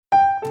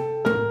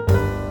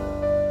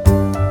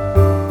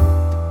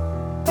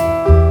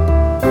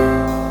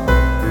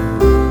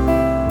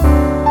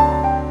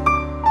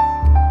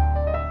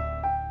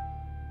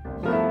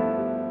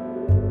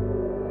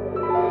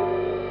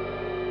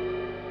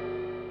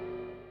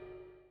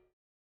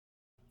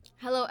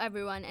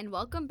everyone, and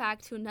welcome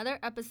back to another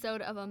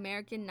episode of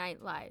American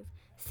Night Live.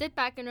 Sit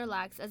back and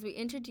relax as we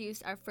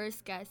introduce our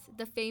first guest,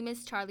 the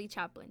famous Charlie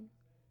Chaplin.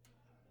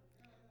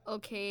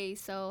 Okay,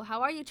 so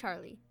how are you,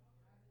 Charlie?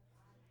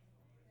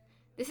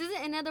 This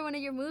isn't another one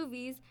of your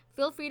movies.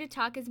 Feel free to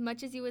talk as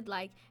much as you would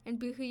like and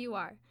be who you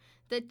are.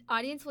 The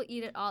audience will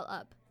eat it all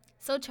up.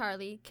 So,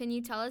 Charlie, can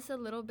you tell us a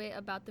little bit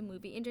about the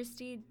movie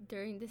industry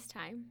during this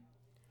time?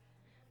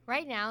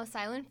 Right now,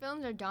 silent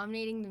films are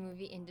dominating the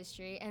movie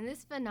industry, and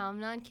this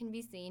phenomenon can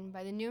be seen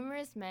by the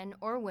numerous men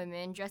or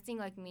women dressing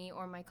like me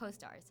or my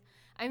co-stars.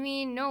 I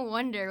mean, no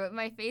wonder, with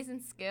my face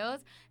and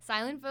skills,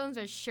 silent films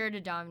are sure to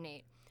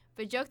dominate.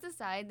 But jokes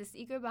aside, the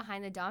secret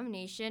behind the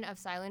domination of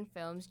silent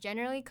films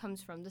generally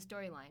comes from the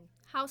storyline.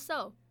 How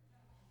so?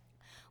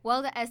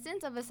 Well, the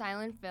essence of a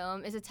silent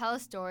film is to tell a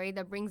story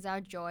that brings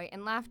out joy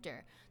and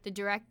laughter. The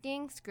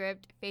directing,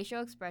 script,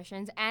 facial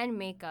expressions, and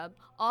makeup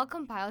all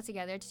compile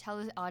together to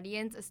tell the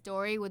audience a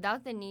story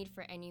without the need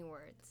for any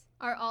words.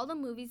 Are all the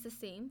movies the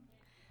same?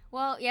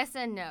 Well, yes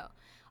and no.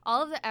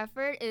 All of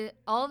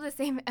the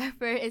same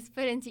effort is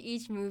put into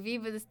each movie,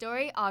 but the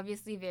story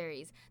obviously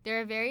varies.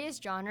 There are various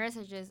genres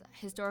such as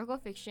historical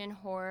fiction,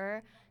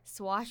 horror,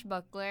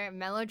 swashbuckler,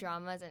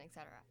 melodramas, and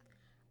etc.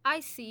 I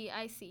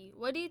see.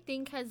 What do you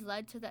think has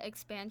led to the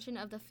expansion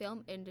of the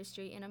film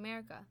industry in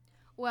America?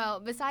 Well,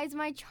 besides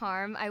my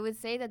charm, I would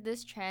say that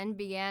this trend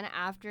began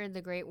after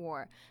the Great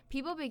War.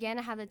 People began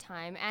to have the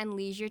time and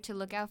leisure to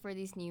look out for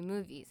these new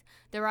movies.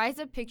 The rise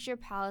of picture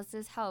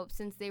palaces helped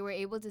since they were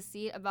able to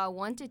seat about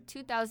 1,000 to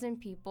 2,000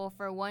 people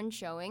for one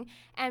showing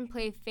and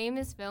play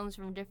famous films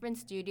from different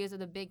studios of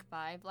the Big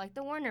Five, like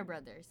the Warner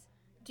Brothers.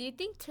 Do you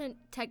think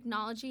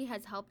technology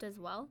has helped as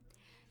well?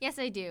 Yes,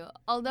 I do.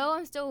 Although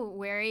I'm still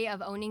wary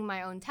of owning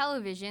my own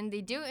television, they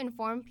do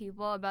inform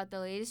people about the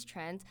latest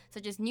trends,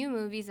 such as new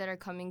movies that are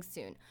coming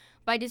soon.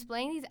 By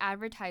displaying these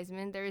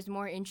advertisements, there is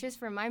more interest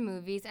for my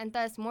movies, and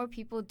thus more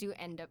people do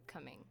end up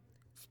coming.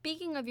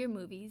 Speaking of your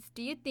movies,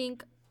 do you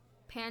think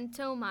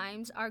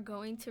pantomimes are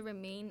going to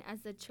remain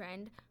as the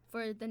trend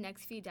for the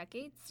next few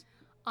decades?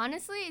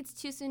 Honestly, it's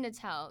too soon to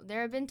tell.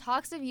 There have been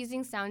talks of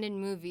using sound in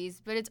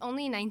movies, but it's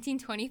only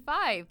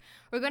 1925.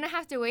 We're going to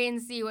have to wait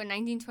and see what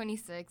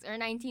 1926 or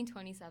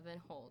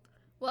 1927 hold.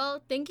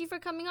 Well, thank you for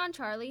coming on,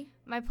 Charlie.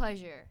 My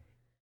pleasure.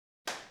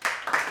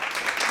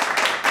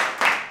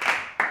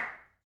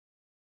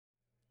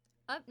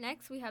 Up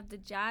next, we have the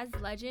jazz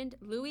legend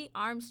Louis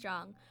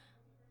Armstrong.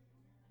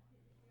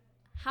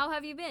 How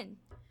have you been?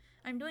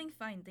 I'm doing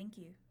fine, thank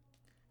you.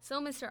 So,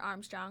 Mr.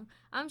 Armstrong,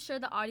 I'm sure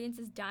the audience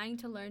is dying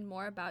to learn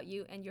more about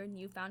you and your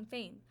newfound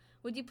fame.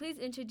 Would you please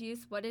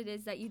introduce what it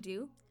is that you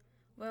do?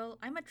 Well,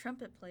 I'm a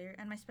trumpet player,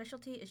 and my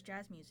specialty is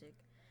jazz music.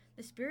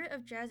 The spirit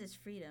of jazz is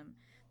freedom.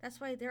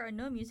 That's why there are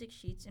no music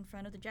sheets in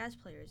front of the jazz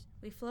players.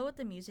 We flow with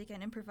the music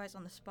and improvise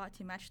on the spot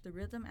to match the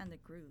rhythm and the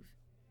groove.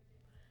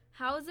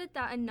 How is it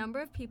that a number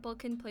of people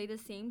can play the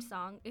same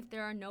song if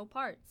there are no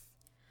parts?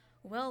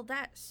 Well,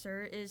 that,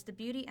 sir, is the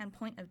beauty and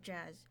point of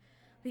jazz.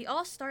 We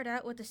all start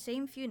out with the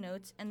same few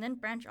notes and then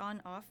branch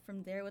on off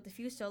from there with a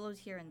few solos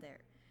here and there.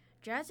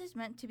 Jazz is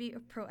meant to be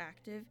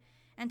proactive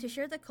and to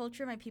share the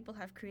culture my people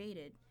have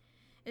created.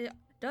 It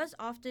does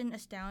often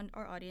astound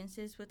our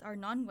audiences with our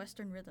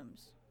non-Western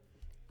rhythms.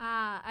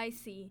 Ah, I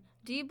see.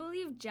 Do you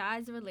believe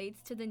jazz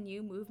relates to the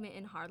new movement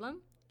in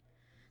Harlem?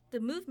 The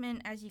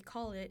movement, as you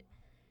call it,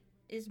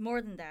 is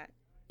more than that.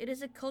 It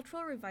is a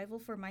cultural revival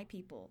for my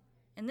people.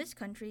 In this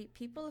country,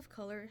 people of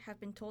color have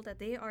been told that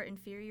they are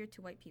inferior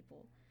to white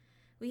people.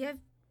 We have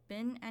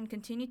been and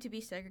continue to be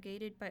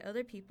segregated by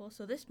other people,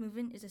 so this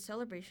movement is a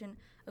celebration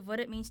of what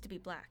it means to be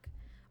black.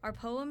 Our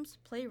poems,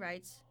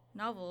 playwrights,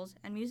 novels,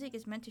 and music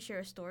is meant to share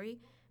a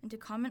story and to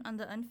comment on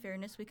the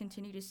unfairness we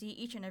continue to see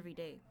each and every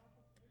day.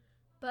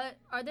 But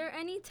are there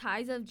any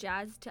ties of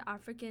jazz to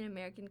African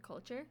American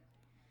culture?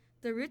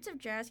 The roots of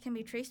jazz can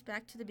be traced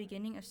back to the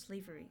beginning of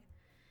slavery.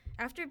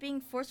 After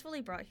being forcefully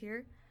brought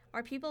here,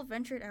 our people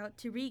ventured out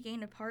to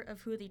regain a part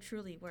of who they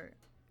truly were.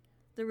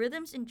 The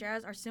rhythms in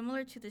jazz are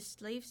similar to the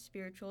slave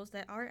spirituals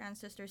that our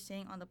ancestors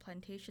sang on the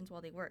plantations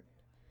while they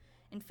worked.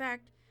 In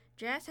fact,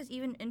 jazz has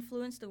even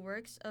influenced the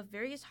works of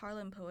various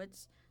Harlem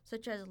poets,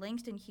 such as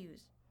Langston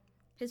Hughes.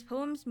 His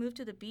poems move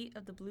to the beat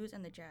of the blues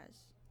and the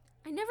jazz.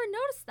 I never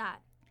noticed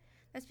that.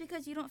 That's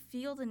because you don't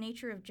feel the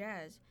nature of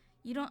jazz.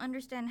 You don't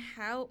understand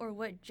how or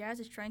what jazz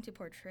is trying to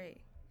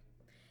portray.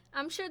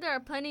 I'm sure there are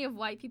plenty of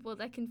white people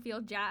that can feel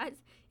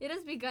jazz. It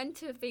has begun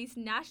to face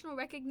national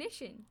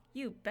recognition.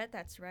 You bet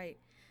that's right.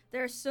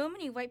 There are so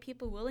many white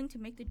people willing to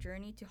make the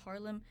journey to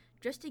Harlem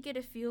just to get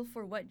a feel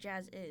for what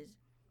jazz is.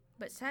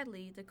 But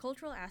sadly, the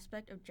cultural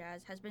aspect of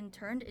jazz has been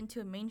turned into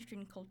a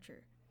mainstream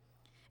culture.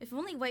 If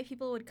only white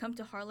people would come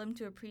to Harlem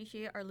to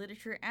appreciate our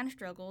literature and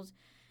struggles,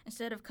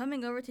 instead of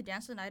coming over to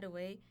dance the night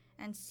away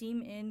and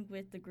seam in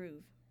with the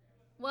groove.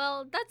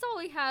 Well, that's all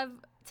we have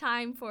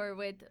time for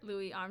with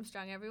Louis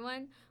Armstrong,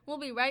 everyone. We'll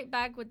be right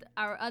back with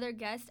our other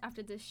guest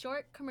after this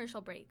short commercial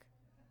break.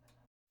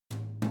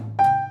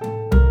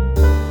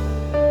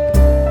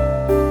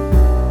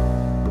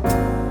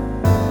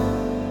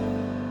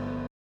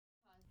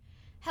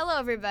 Hello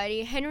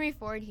everybody. Henry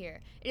Ford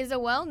here. It is a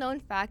well-known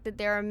fact that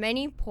there are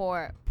many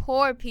poor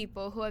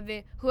people who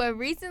have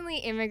recently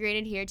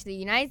immigrated here to the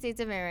United States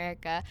of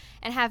America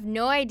and have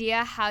no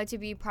idea how to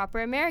be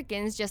proper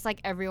Americans just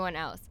like everyone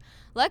else.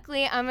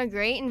 Luckily, I'm a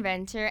great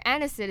inventor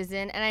and a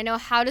citizen, and I know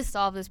how to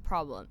solve this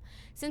problem.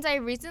 Since I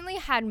recently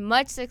had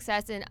much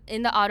success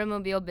in the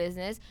automobile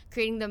business,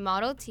 creating the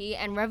Model T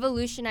and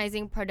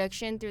revolutionizing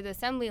production through the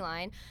assembly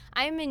line,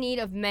 I am in need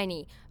of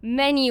many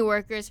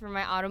workers for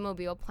my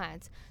automobile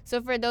plants.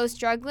 So for those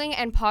struggling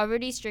and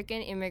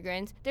poverty-stricken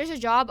immigrants, there's a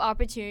job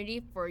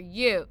opportunity for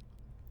you.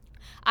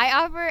 I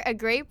offer a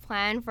great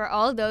plan for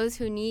all those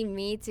who need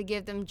me to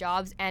give them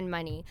jobs and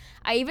money.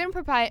 I even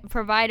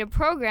provide a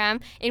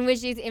program in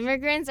which these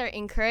immigrants are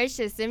encouraged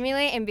to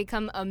assimilate and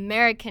become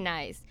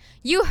Americanized.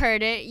 You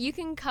heard it. You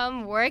can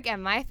come work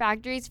at my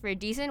factories for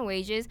decent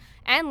wages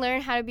and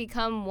learn how to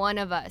become one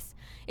of us.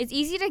 It's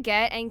easy to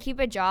get and keep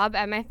a job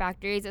at my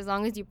factories as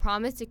long as you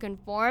promise to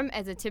conform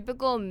as a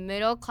typical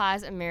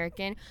middle-class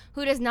American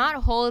who does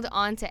not hold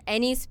on to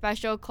any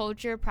special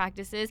culture,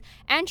 practices,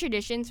 and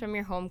traditions from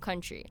your home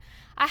country.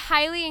 I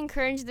highly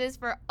encourage this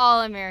for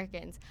all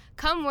Americans.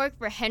 Come work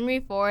for Henry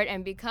Ford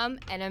and become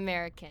an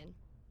American.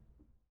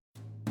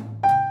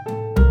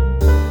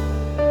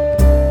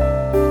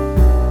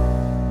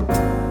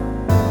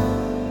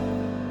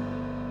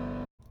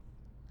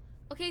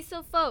 Okay,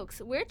 so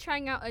folks, we're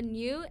trying out a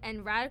new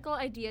and radical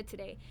idea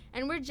today,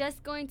 and we're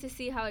just going to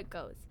see how it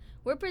goes.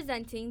 We're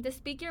presenting the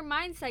Speak Your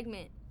Mind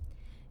segment.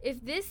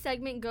 If this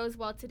segment goes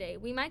well today,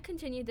 we might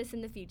continue this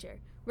in the future.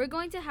 We're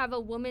going to have a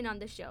woman on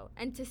the show,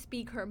 and to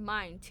speak her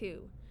mind,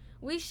 too.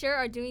 We sure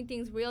are doing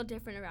things real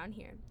different around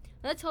here.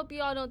 Let's hope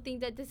you all don't think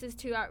that this is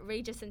too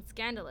outrageous and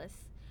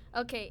scandalous.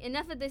 Okay,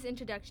 enough of this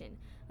introduction.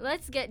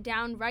 Let's get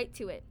down right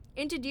to it.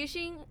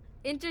 Introducing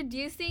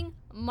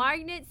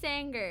Margaret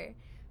Sanger.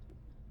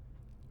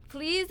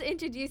 Please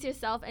introduce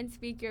yourself and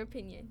speak your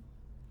opinion.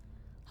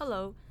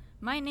 Hello,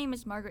 my name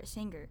is Margaret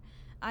Sanger.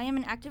 I am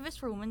an activist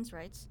for women's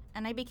rights,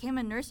 and I became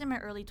a nurse in my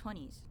early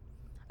 20s.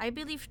 I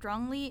believe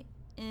strongly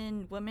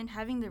in women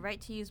having the right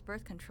to use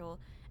birth control,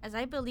 as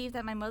I believe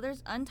that my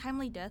mother's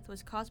untimely death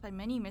was caused by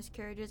many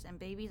miscarriages and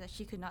babies that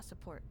she could not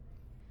support.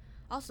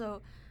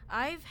 Also,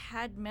 I've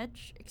had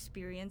much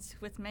experience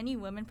with many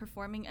women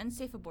performing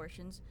unsafe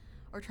abortions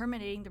or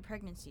terminating their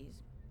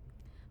pregnancies.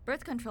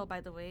 Birth control, by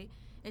the way,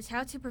 is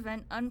how to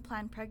prevent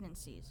unplanned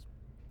pregnancies.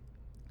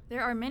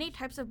 There are many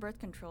types of birth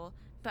control,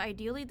 but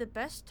ideally the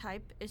best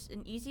type is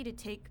an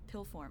easy-to-take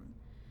pill form.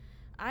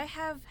 I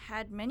have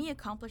had many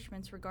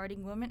accomplishments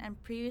regarding women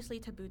and previously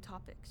taboo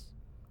topics.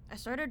 I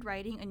started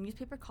writing a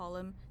newspaper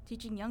column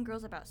teaching young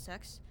girls about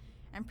sex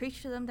and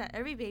preached to them that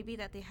every baby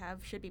that they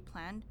have should be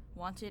planned,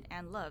 wanted,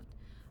 and loved,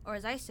 or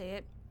as I say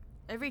it,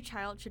 every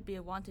child should be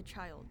a wanted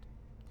child.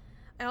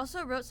 I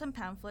also wrote some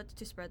pamphlets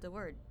to spread the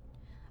word.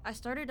 I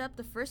started up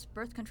the first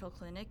birth control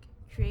clinic,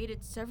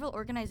 created several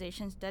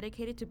organizations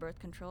dedicated to birth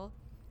control,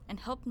 and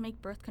helped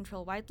make birth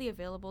control widely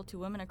available to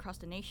women across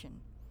the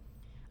nation.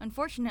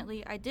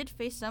 Unfortunately, I did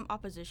face some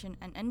opposition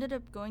and ended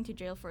up going to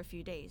jail for a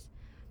few days,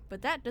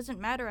 but that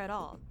doesn't matter at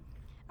all.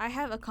 I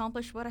have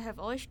accomplished what I have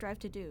always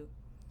strived to do.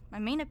 My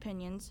main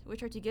opinions,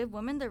 which are to give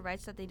women the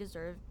rights that they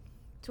deserve,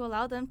 to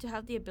allow them to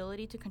have the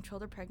ability to control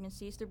their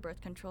pregnancies through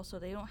birth control so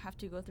they don't have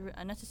to go through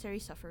unnecessary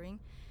suffering,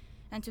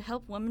 and to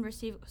help women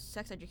receive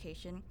sex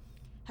education,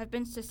 have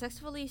been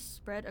successfully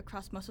spread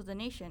across most of the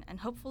nation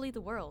and hopefully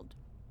the world.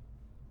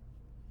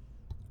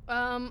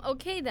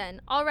 Okay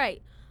then. All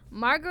right.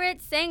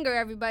 Margaret Sanger,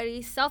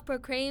 everybody,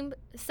 self-proclaimed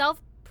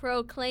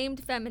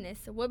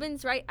feminist,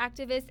 women's rights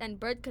activist, and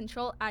birth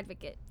control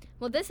advocate.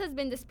 Well, this has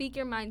been the Speak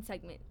Your Mind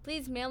segment.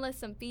 Please mail us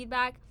some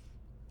feedback,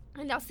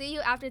 and I'll see you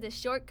after this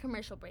short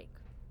commercial break.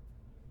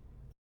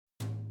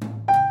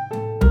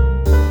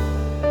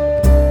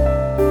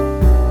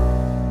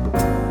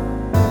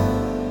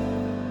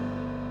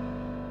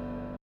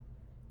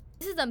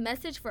 This is a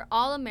message for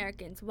all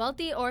Americans,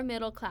 wealthy or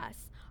middle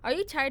class. Are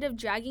you tired of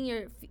dragging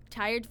your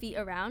tired feet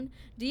around?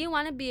 Do you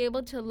want to be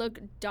able to look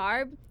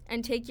darb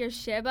and take your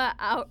Sheba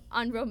out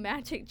on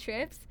romantic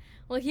trips?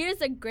 Well,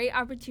 here's a great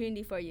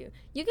opportunity for you.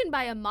 You can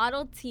buy a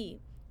Model T.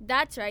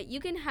 That's right,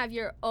 you can have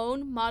your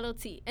own Model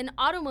T, an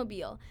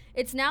automobile.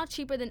 It's now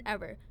cheaper than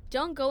ever.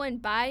 Don't go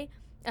and buy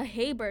a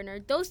hay burner.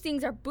 Those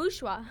things are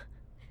bourgeois.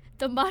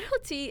 The Model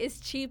T is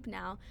cheap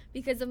now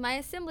because of my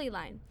assembly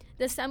line.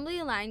 The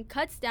assembly line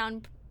cuts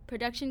down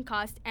production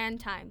cost and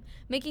time,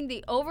 making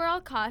the overall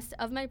cost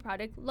of my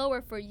product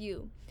lower for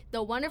you,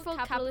 the wonderful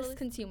capitalist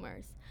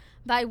consumers.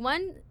 Buy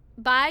one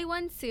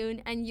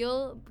soon and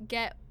you'll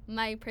get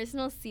my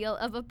personal seal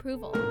of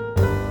approval.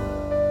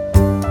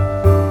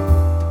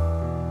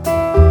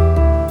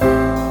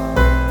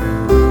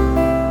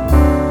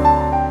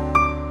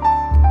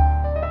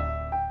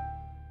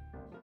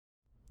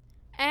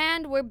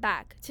 And we're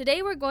back.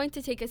 Today we're going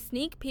to take a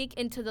sneak peek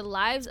into the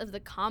lives of the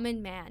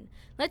common man.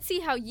 Let's see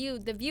how you,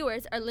 the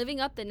viewers, are living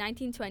up the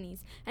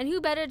 1920s. And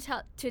who better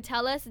to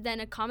tell us than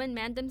a common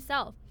man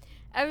themselves?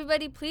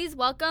 Everybody please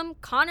welcome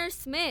Connor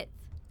Smith.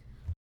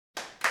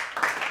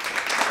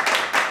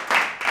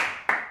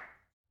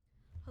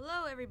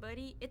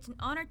 everybody. It's an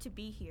honor to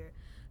be here.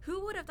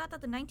 Who would have thought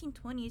that the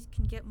 1920s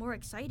can get more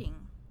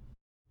exciting?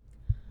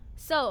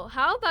 So,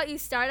 how about you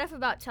start off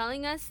about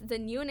telling us the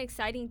new and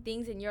exciting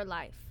things in your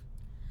life?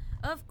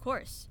 Of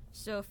course.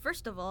 So,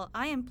 first of all,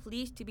 I am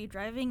pleased to be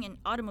driving an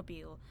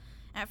automobile.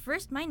 At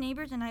first, my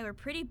neighbors and I were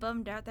pretty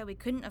bummed out that we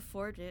couldn't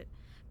afford it,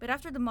 but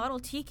after the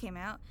Model T came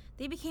out,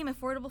 they became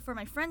affordable for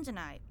my friends and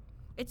I.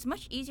 It's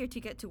much easier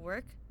to get to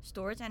work,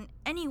 stores, and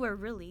anywhere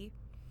really.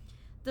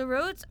 The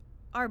roads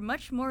are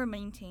much more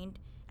maintained,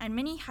 and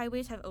many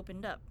highways have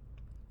opened up.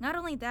 Not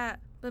only that,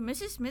 but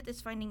Mrs. Smith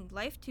is finding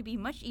life to be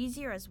much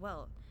easier as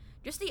well.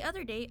 Just the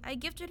other day, I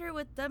gifted her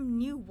with them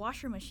new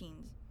washer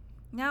machines.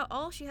 Now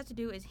all she has to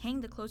do is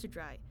hang the clothes to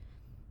dry.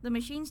 The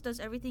machines does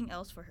everything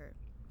else for her.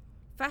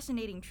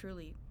 Fascinating,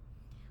 truly.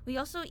 We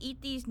also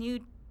eat these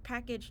new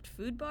packaged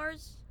food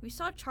bars. We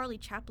saw Charlie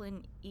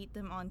Chaplin eat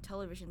them on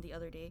television the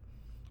other day,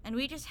 and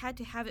we just had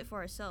to have it for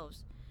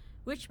ourselves.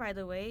 Which, by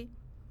the way,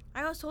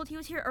 I was told he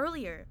was here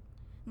earlier.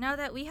 Now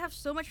that we have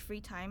so much free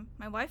time,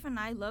 my wife and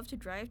I love to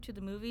drive to the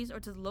movies or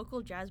to the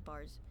local jazz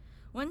bars.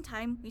 One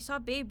time, we saw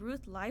Babe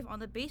Ruth live on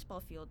the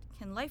baseball field.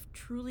 Can life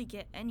truly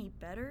get any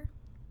better?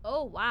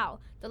 Oh, wow.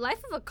 The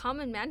life of a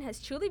common man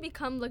has truly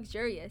become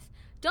luxurious.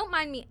 Don't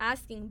mind me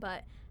asking,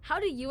 but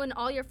how do you and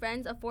all your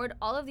friends afford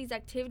all of these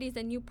activities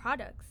and new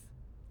products?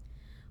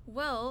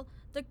 Well,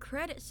 the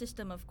credit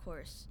system, of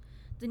course.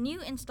 The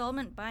new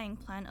installment buying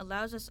plan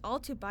allows us all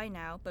to buy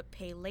now but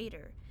pay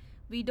later.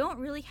 We don't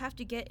really have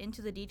to get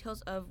into the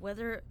details of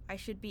whether I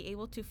should be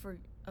able to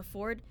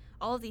afford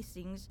all of these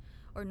things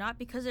or not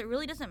because it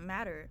really doesn't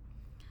matter.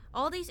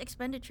 All these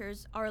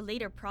expenditures are a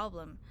later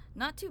problem.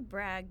 Not to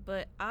brag,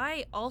 but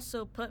I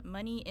also put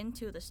money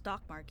into the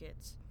stock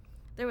markets.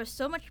 There was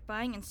so much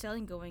buying and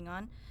selling going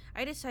on,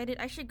 I decided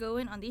I should go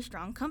in on these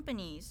strong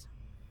companies.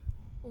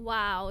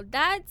 Wow,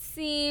 that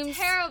seems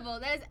Terrible.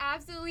 That is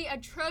absolutely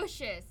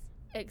atrocious.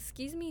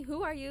 Excuse me,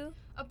 who are you?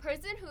 A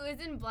person who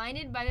isn't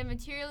blinded by the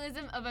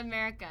materialism of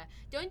America.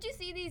 Don't you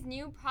see these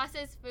new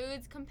processed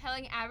foods,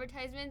 compelling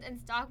advertisements, and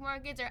stock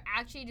markets are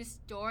actually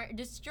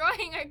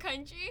destroying our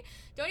country?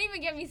 Don't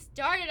even get me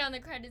started on the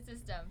credit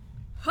system.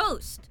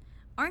 Host!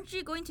 Aren't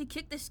you going to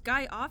kick this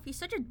guy off? He's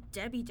such a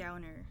Debbie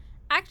Downer.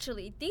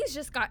 Actually, things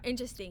just got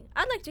interesting.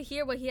 I'd like to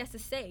hear what he has to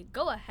say.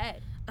 Go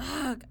ahead.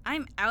 Ugh,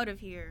 I'm out of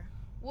here.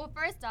 Well,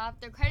 first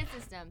off, the credit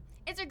system.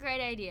 It's a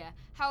great idea.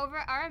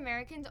 However, our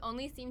Americans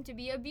only seem to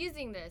be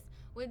abusing this.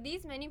 With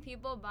these many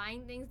people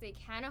buying things they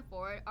can't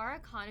afford, our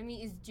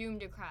economy is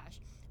doomed to crash.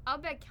 I'll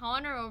bet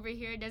Connor over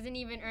here doesn't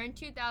even earn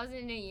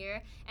 $2,000 a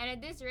year, and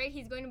at this rate,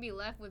 he's going to be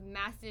left with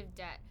massive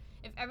debt.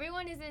 If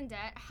everyone is in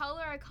debt, how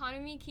will our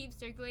economy keep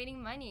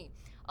circulating money?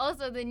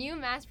 Also, the new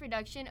mass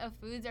production of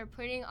foods are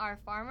putting our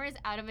farmers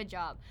out of a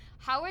job.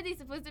 How are they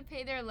supposed to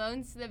pay their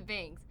loans to the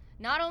banks?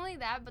 Not only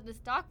that, but the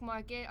stock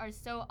market are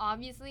so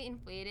obviously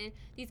inflated,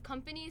 these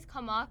companies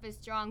come off as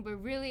strong,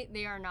 but really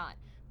they are not.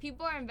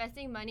 People are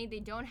investing money they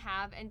don't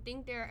have and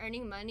think they're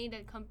earning money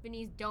that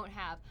companies don't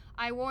have.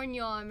 I warn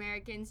y'all,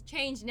 Americans,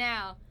 change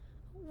now.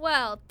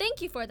 Well,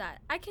 thank you for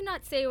that. I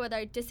cannot say whether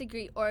I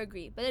disagree or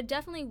agree, but I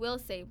definitely will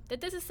say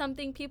that this is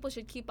something people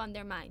should keep on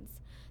their minds.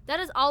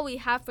 That is all we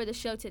have for the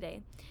show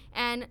today.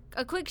 And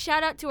a quick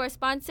shout out to our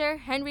sponsor,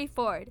 Henry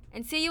Ford.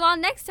 And see you all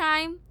next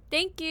time.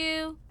 Thank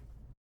you.